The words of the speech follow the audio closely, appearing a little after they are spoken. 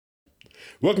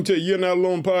Welcome to You're Not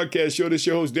Alone podcast show. This is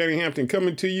your host, Danny Hampton,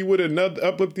 coming to you with another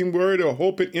uplifting word of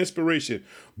hope and inspiration.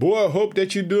 Boy, I hope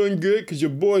that you're doing good because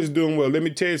your boy's doing well. Let me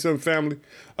tell you something, family.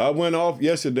 I went off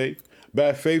yesterday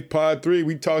by Faith Pod 3.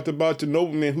 We talked about the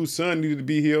nobleman whose son needed to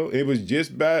be healed. It was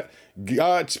just by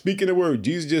God speaking the word.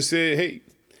 Jesus just said, hey,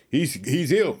 he's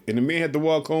healed. And the man had to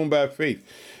walk home by faith.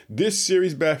 This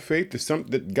series by faith is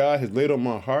something that God has laid on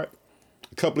my heart.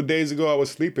 A couple of days ago, I was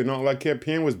sleeping. All I kept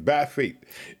hearing was by faith.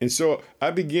 And so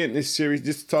I began this series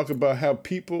just to talk about how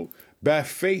people by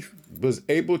faith was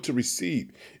able to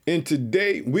receive. And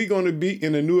today we're going to be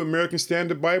in the New American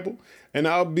Standard Bible, and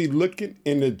I'll be looking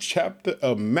in the chapter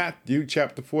of Matthew,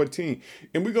 chapter 14.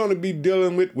 And we're going to be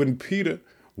dealing with when Peter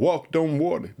walked on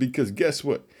water, because guess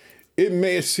what? It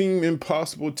may seem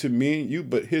impossible to me and you,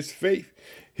 but his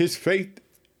faith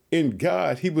in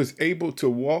God, he was able to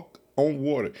walk on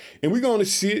water. And we're going to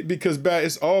see it because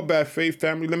it's all by faith,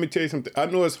 family. Let me tell you something. I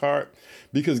know it's hard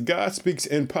because God speaks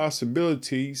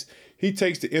impossibilities. He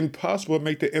takes the impossible and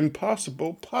make the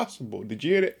impossible possible. Did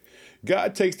you hear that?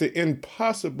 God takes the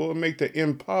impossible and make the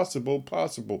impossible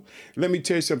possible. Let me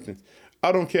tell you something.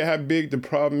 I don't care how big the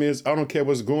problem is. I don't care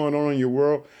what's going on in your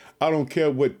world. I don't care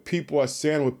what people are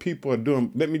saying, what people are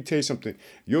doing. Let me tell you something.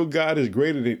 Your God is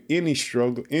greater than any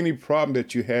struggle, any problem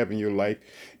that you have in your life.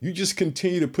 You just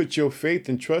continue to put your faith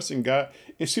and trust in God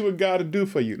and see what God will do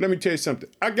for you. Let me tell you something.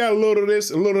 I got a little of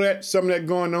this, a little of that, some of that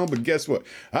going on, but guess what?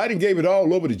 I didn't give it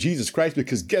all over to Jesus Christ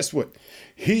because guess what?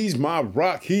 He's my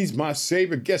rock. He's my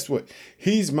savior. Guess what?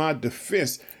 He's my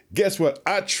defense. Guess what?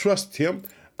 I trust him.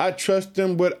 I trust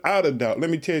him without a doubt. Let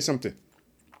me tell you something.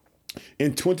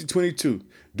 In 2022,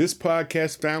 this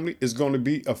podcast family is going to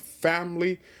be a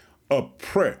family of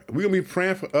prayer. We're going to be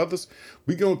praying for others.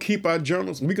 We're going to keep our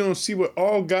journals. We're going to see what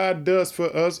all God does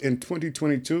for us in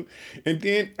 2022. And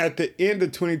then at the end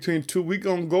of 2022, we're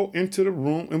going to go into the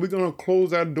room and we're going to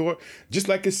close our door, just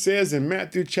like it says in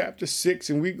Matthew chapter 6.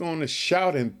 And we're going to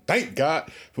shout and thank God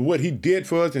for what he did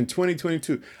for us in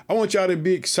 2022. I want y'all to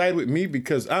be excited with me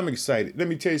because I'm excited. Let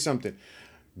me tell you something.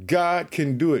 God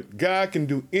can do it. God can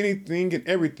do anything and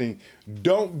everything.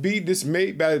 Don't be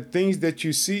dismayed by the things that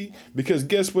you see, because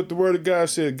guess what the word of God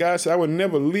said? God said, I will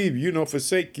never leave you nor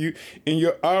forsake you in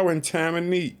your hour and time of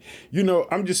need. You know,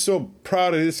 I'm just so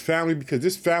proud of this family because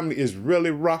this family is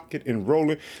really rocking and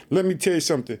rolling. Let me tell you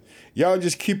something. Y'all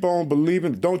just keep on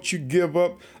believing. Don't you give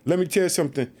up. Let me tell you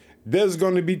something. There's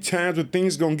going to be times when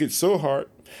things going to get so hard.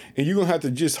 And you're going to have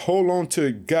to just hold on to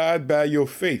God by your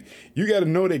faith. You got to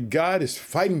know that God is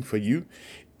fighting for you,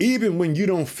 even when you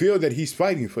don't feel that he's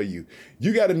fighting for you.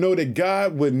 You got to know that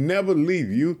God would never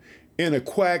leave you in a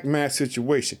quagmire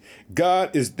situation.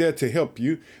 God is there to help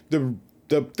you. The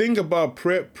thing about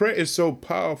prayer is so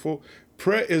powerful.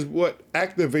 Prayer is what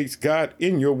activates God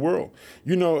in your world.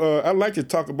 You know, I like to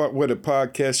talk about where the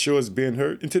podcast show is being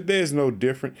heard, and today is no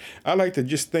different. I like to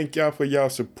just thank y'all for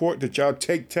y'all support, that y'all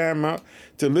take time out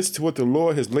to listen to what the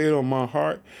Lord has laid on my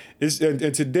heart. And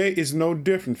today is no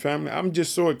different, family. I'm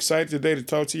just so excited today to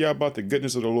talk to y'all about the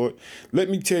goodness of the Lord. Let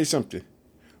me tell you something.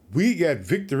 We got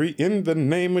victory in the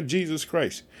name of Jesus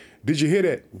Christ. Did you hear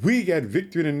that? We got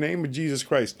victory in the name of Jesus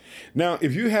Christ. Now,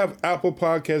 if you have Apple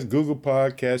Podcasts, Google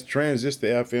Podcasts, Transistor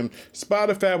FM,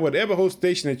 Spotify, whatever host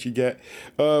station that you got,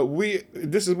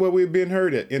 this is where we're being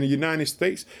heard at in the United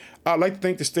States. I'd like to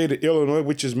thank the state of Illinois,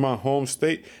 which is my home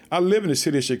state. I live in the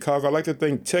city of Chicago. I'd like to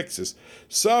thank Texas,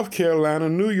 South Carolina,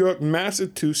 New York,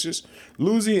 Massachusetts,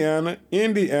 Louisiana,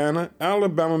 Indiana,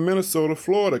 Alabama, Minnesota,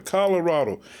 Florida,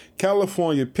 Colorado,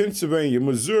 California, Pennsylvania,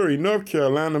 Missouri, North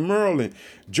Carolina, Maryland,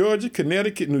 Georgia,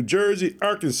 Connecticut, New Jersey,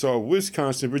 Arkansas,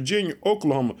 Wisconsin, Virginia,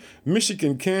 Oklahoma,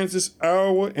 Michigan, Kansas,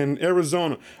 Iowa, and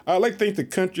Arizona. I'd like to thank the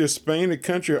country of Spain, the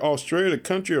country of Australia, the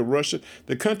country of Russia,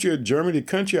 the country of Germany, the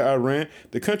country of Iran,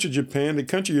 the country of Japan, the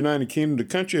country of United Kingdom, the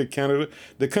country of Canada,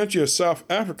 the country of South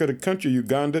Africa, the country of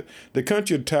Uganda, the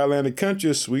country of Thailand, the country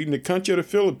of Sweden, the country of the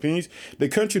Philippines, the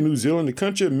country of New Zealand, the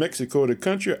country of Mexico, the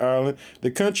country of Ireland,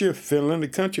 the country of Finland, the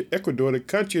country of Ecuador, the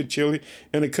country of Chile,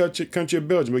 and the country of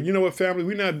Belgium. But you know what, family?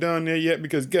 We're not done there yet,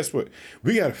 because guess what?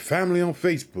 We got a family on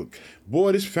Facebook.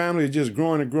 Boy, this family is just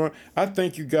growing and growing. I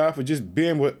thank you, God, for just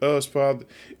being with us, Father,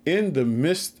 in the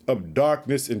midst of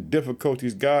darkness and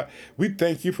difficulties. God, we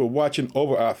thank you for watching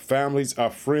over our families,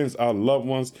 our friends, our loved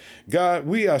ones. God,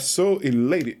 we are so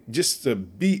elated just to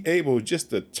be able just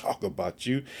to talk about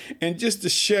you and just to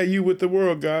share you with the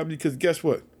world, God, because guess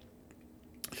what?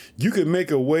 You can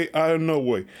make a way out of no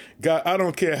way. God, I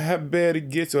don't care how bad it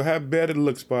gets or how bad it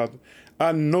looks, Father.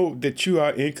 I know that you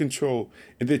are in control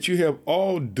and that you have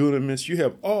all dunamis, you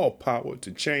have all power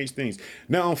to change things.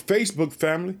 Now on Facebook,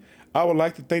 family, I would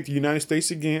like to thank the United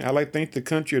States again. I'd like to thank the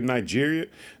country of Nigeria,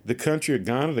 the country of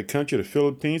Ghana, the country of the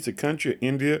Philippines, the country of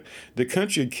India, the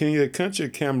country of Kenya, the country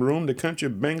of Cameroon, the country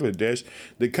of Bangladesh,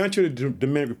 the country of the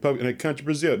Dominican Republic, and the country of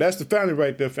Brazil. That's the family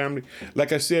right there, family.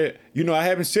 Like I said, I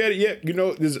haven't said it yet.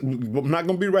 I'm not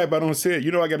going to be right if I don't say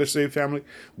it. I got to say, family,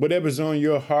 whatever's on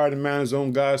your heart and mind is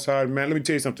on God's heart and mind. Let me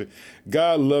tell you something.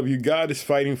 God loves you. God is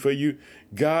fighting for you.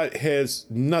 God has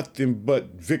nothing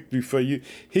but victory for you.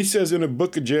 He says in the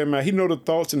book of Jeremiah, he knows the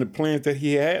thoughts and the plans that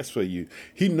he has for you.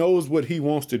 He knows what he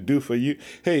wants to do for you.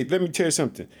 Hey, let me tell you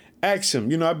something. Ask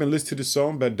him. I've been listening to the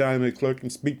song by Diamond Clerk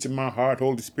and Speak to My Heart,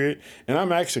 Holy Spirit. And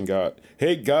I'm asking God,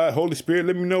 hey, God, Holy Spirit,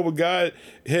 let me know what God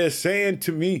has saying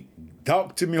to me.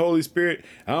 Talk to me, Holy Spirit.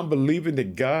 I'm believing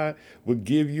that God will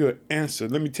give you an answer.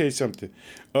 Let me tell you something.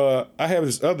 I have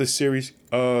this other series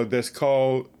that's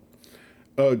called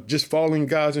just following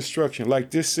God's instruction.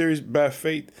 Like this series, by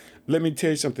faith. Let me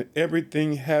tell you something.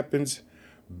 Everything happens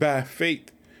by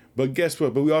faith. But guess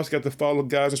what? But we also got to follow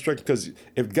God's instruction, because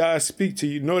if God speaks to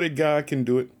you, know that God can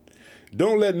do it.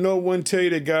 Don't let no one tell you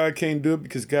that God can't do it,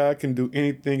 because God can do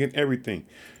anything and everything.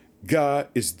 God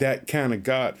is that kind of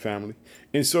God, family.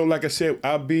 And so, like I said,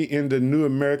 I'll be in the New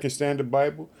American Standard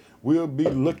Bible. We'll be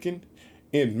looking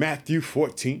in Matthew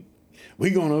 14.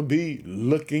 We're going to be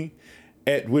looking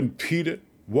at when Peter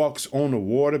walks on the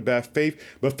water by faith.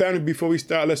 But family, before we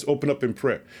start, let's open up in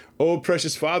prayer. Oh,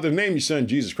 precious Father, in the name of your Son,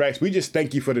 Jesus Christ, we just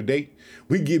thank you for the day.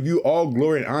 We give you all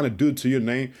glory and honor due to your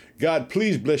name. God,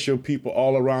 please bless your people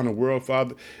all around the world,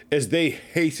 Father, as they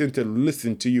hasten to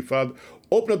listen to you, Father.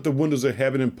 Open up the windows of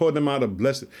heaven and pour them out a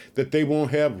blessing that they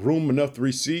won't have room enough to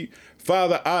receive.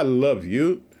 Father, I love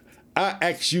you. I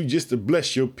ask you just to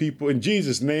bless your people in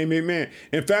Jesus' name, amen.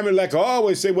 And family, like I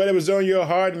always say, whatever's on your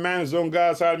heart and mind is on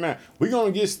God's heart and mind. We're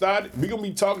going to get started. We're going to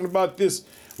be talking about this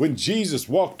when Jesus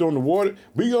walked on the water.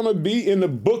 We're going to be in the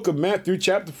book of Matthew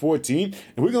chapter 14,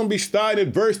 and we're going to be starting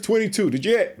at verse 22. Did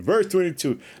you get verse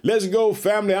 22? Let's go,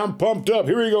 family. I'm pumped up.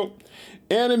 Here we go.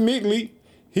 And immediately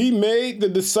he made the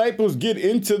disciples get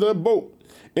into the boat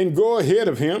and go ahead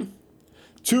of him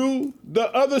to the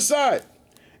other side.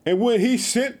 And when he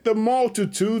sent the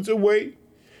multitudes away,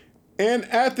 and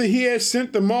after he had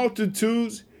sent the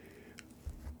multitudes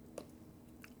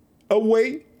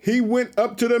away, he went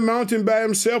up to the mountain by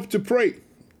himself to pray.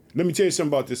 Let me tell you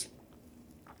something about this.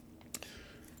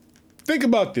 Think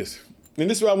about this. And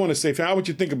this is what I want to say, fam. I want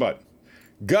you to think about it.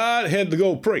 God had to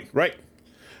go pray, right?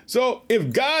 So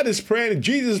if God is praying and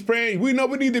Jesus is praying, we know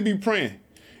we need to be praying.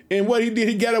 And what he did,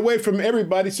 he got away from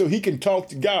everybody so he can talk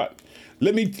to God.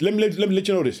 Let me let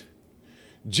you know this.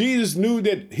 Jesus knew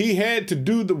that he had to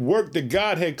do the work that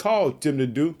God had called him to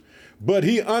do, but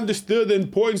he understood the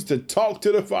importance to talk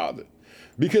to the Father,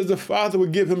 because the Father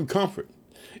would give him comfort.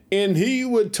 And he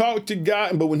would talk to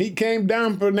God, but when he came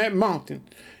down from that mountain,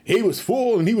 he was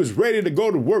full and he was ready to go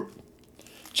to work.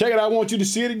 Check it out. I want you to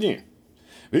see it again.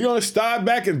 We're going to start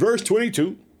back in verse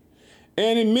 22.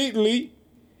 And immediately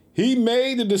he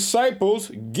made the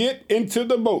disciples get into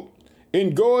the boat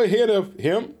and go ahead of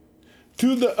him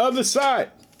to the other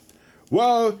side,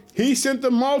 while he sent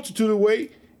the multitude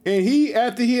away. And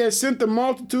after he had sent the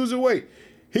multitudes away,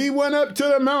 he went up to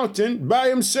the mountain by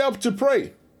himself to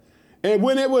pray. And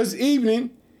when it was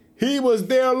evening, he was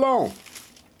there alone.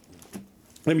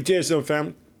 Let me tell you something,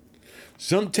 family.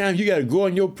 Sometimes you got to go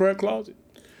in your prayer closet.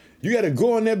 You got to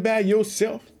go in there by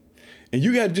yourself. And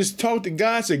you got to just talk to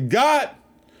God. Say, God,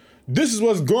 this is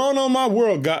what's going on in my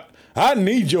world, God. I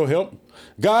need your help.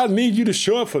 God, I need you to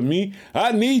show up for me.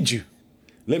 I need you.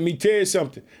 Let me tell you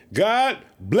something. God,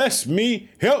 bless me.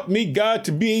 Help me, God,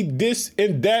 to be this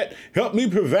and that. Help me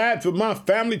provide for my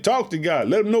family. Talk to God.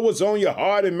 Let him know what's on your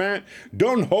heart and mind.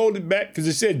 Don't hold it back, because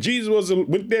it said Jesus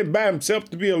went there by himself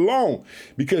to be alone,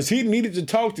 because he needed to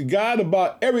talk to God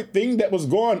about everything that was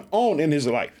going on in his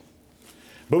life.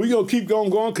 But we're going to keep going,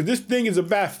 because this thing is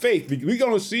about faith. We're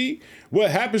going to see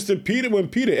what happens to Peter when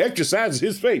Peter exercises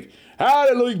his faith.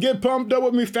 Hallelujah. Get pumped up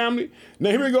with me, family.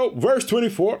 Now, here we go. Verse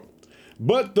 24.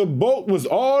 But the boat was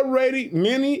already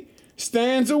many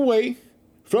stands away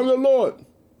from the Lord,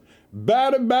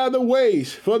 battered by the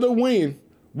waves, for the wind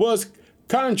was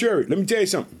contrary. Let me tell you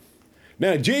something.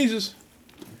 Now, Jesus,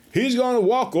 he's going to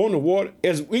walk on the water.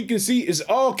 As we can see, it's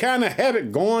all kind of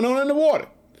havoc going on in the water.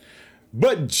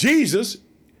 But Jesus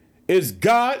is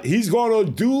God. He's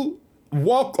going to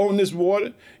walk on this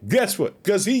water. Guess what?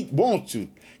 Because he wants to.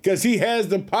 Because he has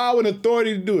the power and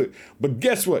authority to do it. But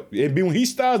guess what? When he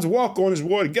starts to walk on this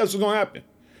water, guess what's going to happen?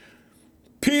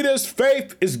 Peter's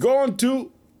faith is going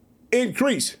to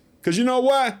increase. Because you know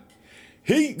why?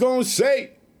 He going to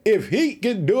say, if he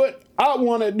can do it, I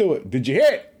want to do it. Did you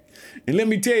hear it? And let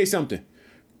me tell you something.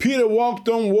 Peter walked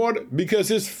on water because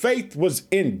his faith was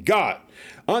in God.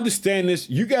 Understand this.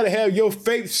 You got to have your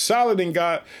faith solid in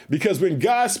God, because when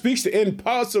God speaks the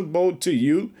impossible to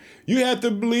you, you have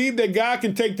to believe that God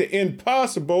can take the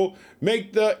impossible,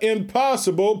 make the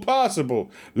impossible possible.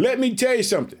 Let me tell you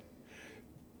something.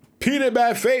 Peter,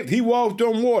 by faith, he walked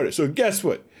on water. So guess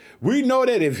what? We know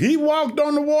that if he walked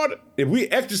on the water, if we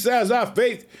exercise our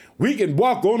faith, we can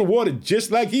walk on the water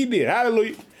just like he did.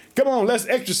 Hallelujah. Come on, let's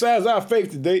exercise our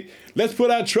faith today. Let's put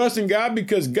our trust in God,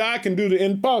 because God can do the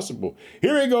impossible.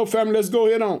 Here we go, family. Let's go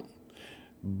ahead on.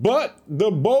 But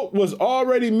the boat was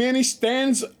already many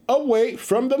stands away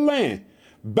from the land,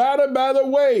 battered by the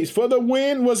waves, for the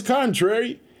wind was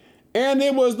contrary, and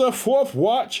it was the fourth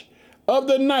watch of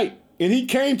the night. And he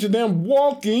came to them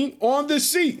walking on the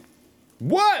sea.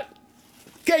 What?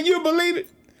 Can you believe it?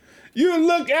 You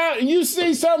look out and you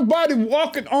see somebody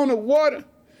walking on the water.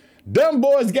 Them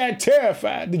boys got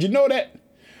terrified. Did you know that?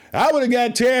 I would have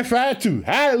got terrified too.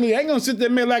 Hallelujah. I ain't gonna sit there,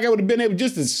 man, like I would have been able to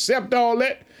just accept all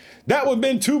that. That would have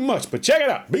been too much. But check it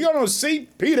out. We're gonna see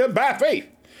Peter by faith.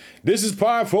 This is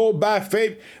powerful by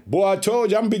faith. Boy, I told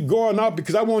you I'm gonna be going off,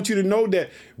 because I want you to know that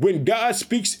when God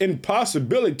speaks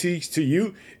impossibilities to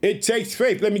you, it takes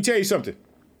faith. Let me tell you something.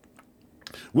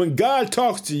 When God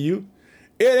talks to you,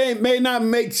 it may not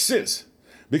make sense,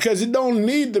 because it don't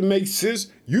need to make sense.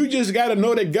 You just got to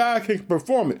know that God can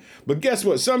perform it. But guess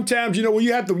what? Sometimes, when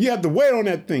you have to wait on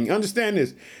that thing. Understand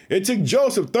this. It took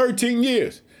Joseph 13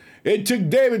 years. It took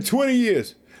David 20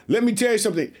 years. Let me tell you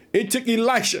something. It took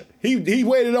Elisha. He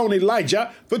waited on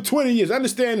Elijah for 20 years.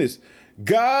 Understand this.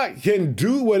 God can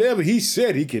do whatever he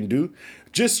said he can do.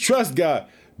 Just trust God.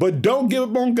 But don't give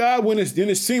up on God when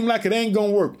it seems like it ain't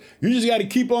going to work. You just got to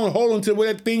keep on holding to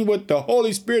that thing what the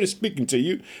Holy Spirit is speaking to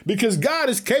you, because God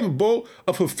is capable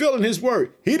of fulfilling his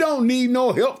word. He don't need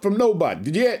no help from nobody.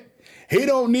 Did you hear it? He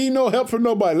don't need no help from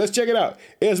nobody. Let's check it out.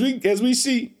 As we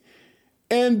see,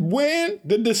 and when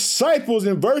the disciples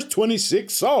in verse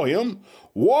 26 saw him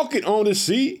walking on the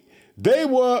sea, they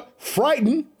were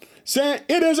frightened, saying,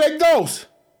 "It is a ghost."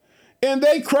 And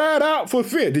they cried out for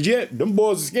fear. Did you hear? Them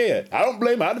boys are scared. I don't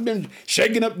blame them. I'd have been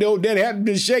shaking up the old daddy. I'd have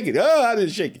been shaking. I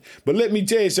didn't shake it. But let me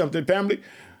tell you something, family.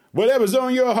 Whatever's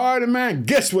on your heart and mind,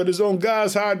 guess what is on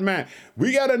God's heart and mind?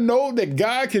 We got to know that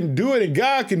God can do it, and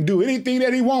God can do anything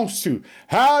that he wants to.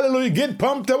 Hallelujah. Get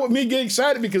pumped up with me. Get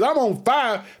excited, because I'm on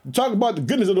fire to talk about the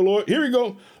goodness of the Lord. Here we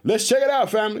go. Let's check it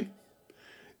out, family.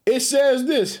 It says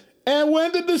this. And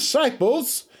when the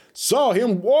disciples saw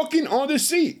him walking on the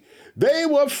sea, they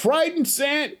were frightened,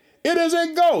 saying, "It is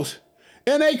a ghost."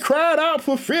 And they cried out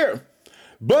for fear.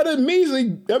 But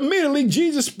immediately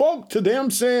Jesus spoke to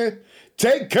them, saying,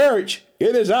 "Take courage,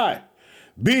 it is I.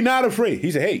 Be not afraid."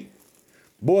 He said, "Hey,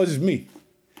 boys, it's me.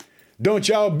 Don't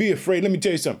y'all be afraid." Let me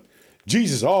tell you something.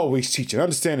 Jesus always teaches.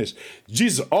 Understand this.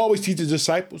 Jesus always teaches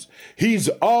disciples. He's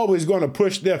always going to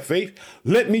push their faith.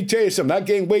 Let me tell you something. I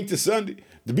can't wait till Sunday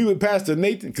to be with Pastor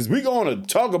Nathan, because we're going to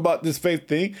talk about this faith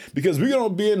thing, because we're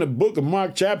going to be in the book of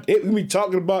Mark chapter 8. We're going to be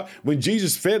talking about when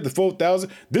Jesus fed the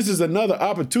 4,000. This is another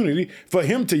opportunity for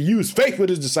him to use faith with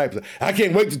his disciples. I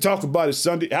can't wait to talk about it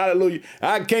Sunday. Hallelujah.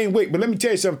 I can't wait. But let me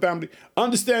tell you something, family.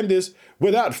 Understand this.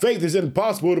 Without faith, it's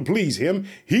impossible to please him.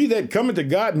 He that cometh to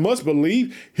God must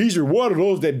believe he's rewarded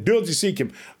those that diligently seek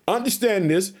him.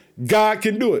 Understand this. God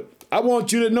can do it. I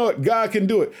want you to know it. God can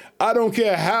do it. I don't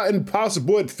care how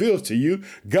impossible it feels to you.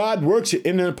 God works it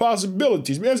in the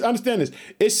impossibilities. Man, understand this.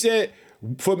 It said,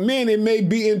 for men, it may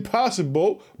be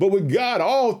impossible, but with God,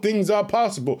 all things are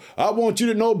possible. I want you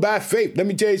to know by faith. Let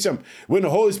me tell you something. When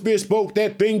the Holy Spirit spoke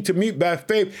that thing to me by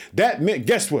faith, that meant,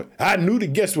 guess what? I knew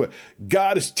that, guess what?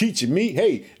 God is teaching me,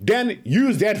 hey, Danny,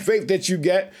 use that faith that you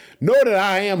got. Know that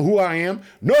I am who I am.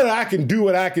 Know that I can do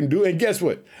what I can do. And guess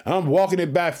what? I'm walking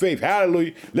it by faith.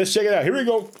 Hallelujah. Let's check it out. Here we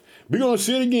go. We're going to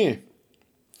see it again.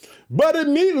 But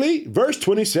immediately, verse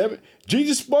 27,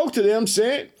 Jesus spoke to them,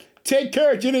 saying, "Take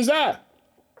courage, it is I.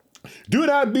 Do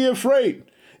not be afraid."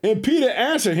 And Peter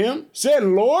answered him, said,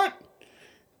 "Lord,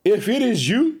 if it is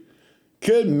you,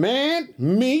 command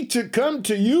me to come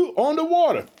to you on the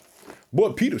water."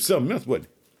 Boy, Peter was something else, wasn't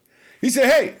he? He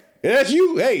said, "Hey, that's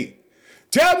you. Hey,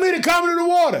 tell me to come to the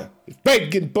water." His faith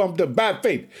getting pumped up by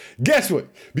faith. Guess what?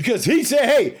 Because he said,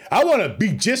 "Hey, I want to be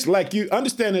just like you."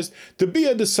 Understand this. To be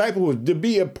a disciple, to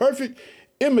be a perfect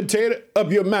imitator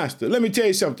of your master. Let me tell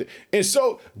you something. And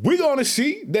so we're going to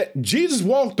see that Jesus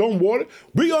walked on water.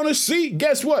 We're going to see,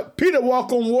 guess what? Peter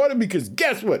walked on water because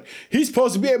guess what? He's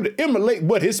supposed to be able to emulate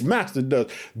what his master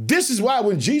does. This is why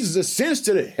when Jesus ascends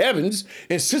to the heavens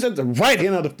and sits at the right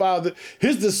hand of the Father,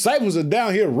 his disciples are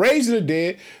down here raising the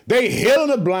dead. They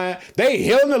healing the blind. They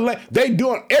healing the lame. They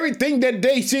doing everything that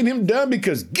they seen him done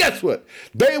because guess what?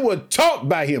 They were taught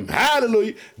by him.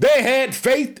 Hallelujah. They had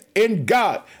faith in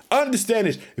God. Understand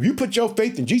this. If you put your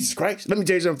faith in Jesus Christ, let me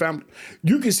tell you something, family.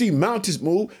 You can see mountains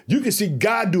move. You can see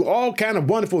God do all kind of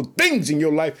wonderful things in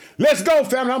your life. Let's go,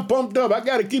 family. I'm pumped up. I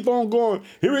got to keep on going.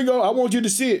 Here we go. I want you to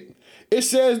see it. It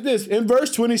says this in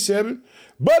verse 27.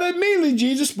 But immediately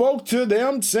Jesus spoke to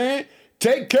them, saying,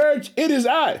 take courage. It is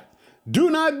I. Do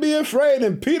not be afraid.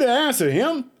 And Peter answered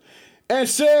him and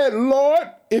said, Lord,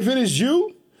 if it is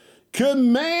you,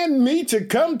 command me to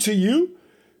come to you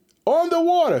on the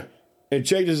water. And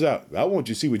check this out. I want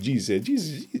you to see what Jesus said.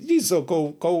 Jesus so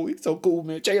cold. He's so cool,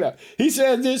 man. Check it out. He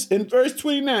says this in verse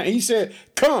 29. He said,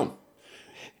 come.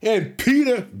 And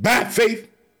Peter, by faith,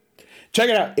 check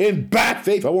it out. And by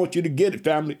faith, I want you to get it,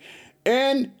 family.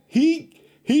 And he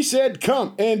said,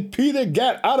 come. And Peter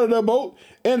got out of the boat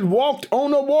and walked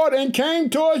on the water and came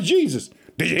towards Jesus.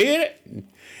 Did you hear it?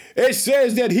 It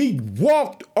says that he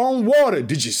walked on water.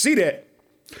 Did you see that?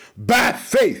 By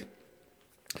faith.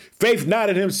 Faith not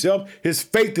in himself. His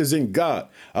faith is in God.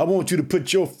 I want you to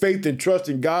put your faith and trust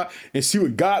in God and see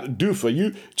what God will do for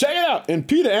you. Check it out. And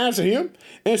Peter answered him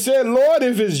and said, Lord,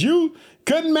 if it's you,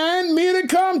 command me to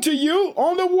come to you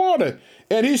on the water.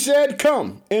 And he said,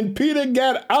 come. And Peter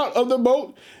got out of the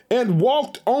boat and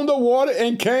walked on the water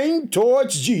and came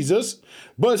towards Jesus.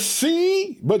 But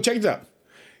check it out.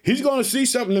 He's going to see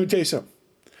something. Let me tell you something.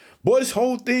 Boy, this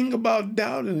whole thing about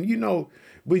doubt and,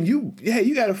 when you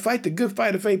got to fight the good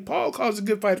fight of faith. Paul calls it a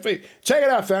good fight of faith. Check it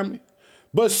out, family.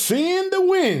 But seeing the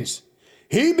winds,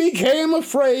 he became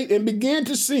afraid and began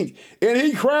to sink. And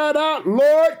he cried out,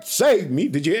 Lord, save me.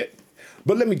 Did you hear it?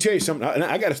 But let me tell you something. And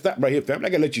I got to stop right here, family. I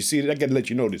got to let you see it. I got to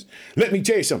let you know this. Let me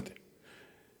tell you something.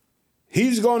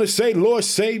 He's going to say, Lord,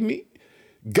 save me.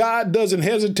 God doesn't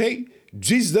hesitate.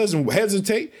 Jesus doesn't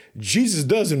hesitate. Jesus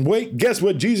doesn't wait. Guess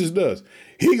what Jesus does?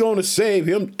 He's going to save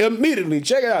him immediately.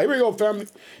 Check it out. Here we go, family.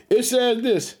 It says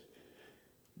this.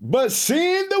 But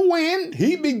seeing the wind,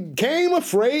 he became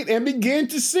afraid and began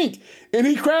to sink. And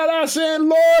he cried out, saying,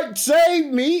 Lord, save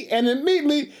me. And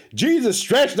immediately Jesus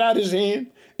stretched out his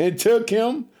hand and took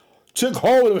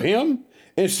hold of him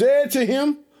and said to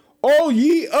him, O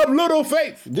ye of little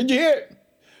faith. Did you hear it?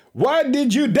 Why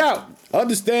did you doubt?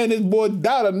 Understand this, boy,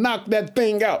 doubt will knock that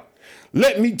thing out.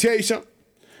 Let me tell you something.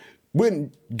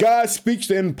 When God speaks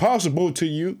the impossible to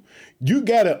you, you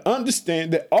got to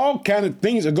understand that all kind of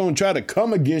things are going to try to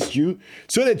come against you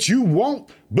so that you won't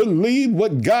believe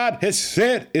what God has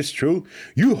said is true.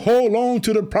 You hold on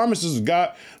to the promises of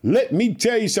God. Let me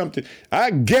tell you something.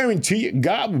 I guarantee you,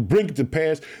 God will bring it to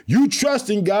pass. You trust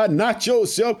in God, not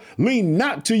yourself. Lean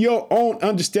not to your own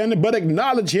understanding, but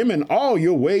acknowledge him in all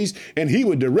your ways, and he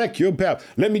will direct your path.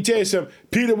 Let me tell you something.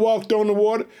 Peter walked on the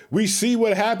water. We see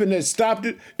what happened that stopped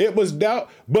it. It was doubt,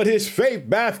 but his faith,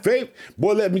 by faith.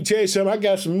 Boy, let me tell you something. I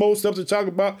got some more stuff to talk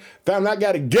about. Family, I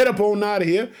got to get up on out of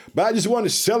here, but I just want to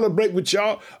celebrate with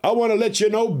y'all. I want to let you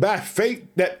know by faith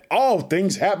that all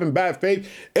things happen by faith.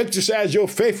 Exercise your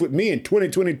faith with me in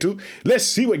 2022. Let's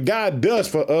see what God does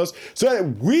for us so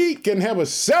that we can have a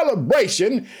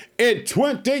celebration in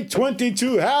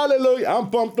 2022. Hallelujah.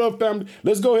 I'm pumped up, family.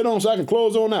 Let's go ahead on so I can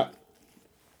close on out.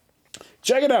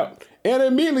 Check it out. And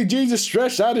immediately Jesus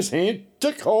stretched out his hand,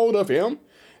 took hold of him,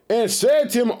 and said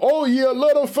to him, O ye of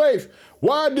little faith,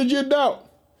 why did you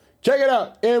doubt? Check it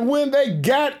out. And when they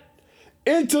got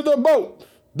into the boat,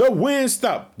 the wind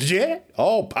stopped. Did you hear that?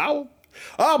 All power.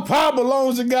 All power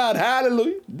belongs to God.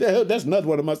 Hallelujah. That's another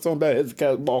one of my songs about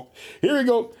Hezekiah's ball. Here we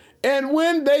go. And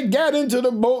when they got into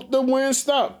the boat, the wind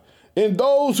stopped. And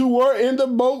those who were in the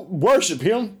boat worshiped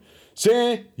him,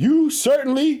 saying, you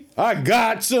certainly are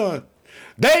God's son.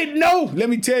 They know, let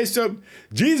me tell you something,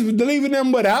 Jesus was believing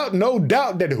them without no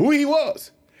doubt that who he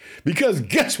was. Because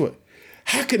guess what?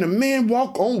 How can a man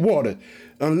walk on water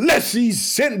unless he's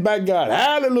sent by God?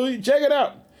 Hallelujah. Check it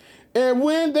out. And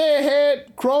when they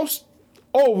had crossed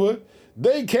over,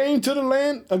 they came to the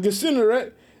land of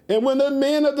Gennesaret. And when the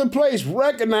men of the place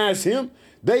recognized him,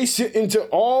 they sent into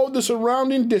all the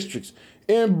surrounding districts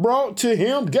and brought to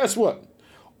him, guess what?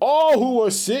 All who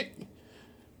were sick.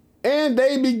 And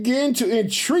they began to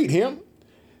entreat him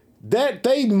that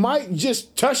they might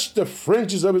just touch the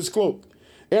fringes of his cloak.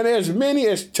 And as many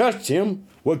as touched him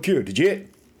were cured. Did you hear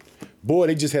it? Boy,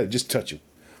 they just had to just touch him.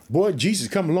 Boy, Jesus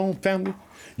come along, family.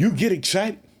 You get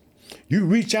excited. You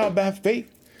reach out by faith.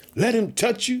 Let him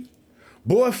touch you.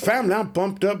 Boy, family, I'm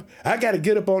pumped up. I got to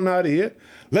get up on out of here.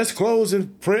 Let's close in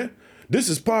prayer. This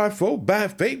is part 4, by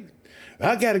faith.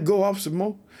 I got to go off some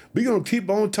more. We're going to keep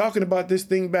on talking about this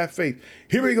thing by faith.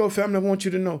 Here we go, family. I want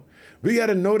you to know. We got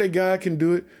to know that God can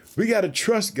do it. We got to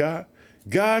trust God.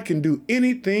 God can do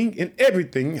anything and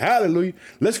everything. Hallelujah.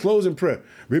 Let's close in prayer.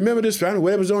 Remember this, family.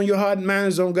 Whatever's on your heart and mind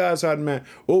is on God's heart and mind.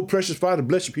 Oh, precious Father,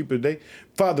 bless your people today.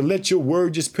 Father, let your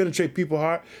word just penetrate people's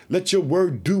heart. Let your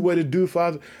word do what it do,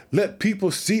 Father. Let people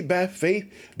see by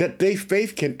faith that their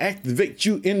faith can activate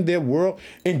you in their world.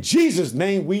 In Jesus'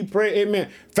 name we pray. Amen.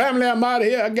 Family, I'm out of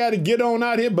here. I got to get on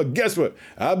out here. But guess what?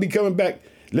 I'll be coming back.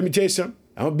 Let me tell you something.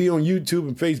 I'm going to be on YouTube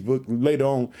and Facebook later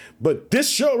on. But this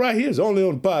show right here is only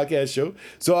on the podcast show.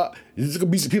 So there's going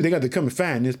to be some people that got to come and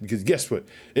find this because guess what?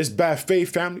 It's by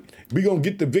faith, family. We're going to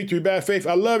get the victory by faith.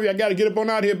 I love you. I got to get up on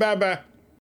out here. Bye-bye.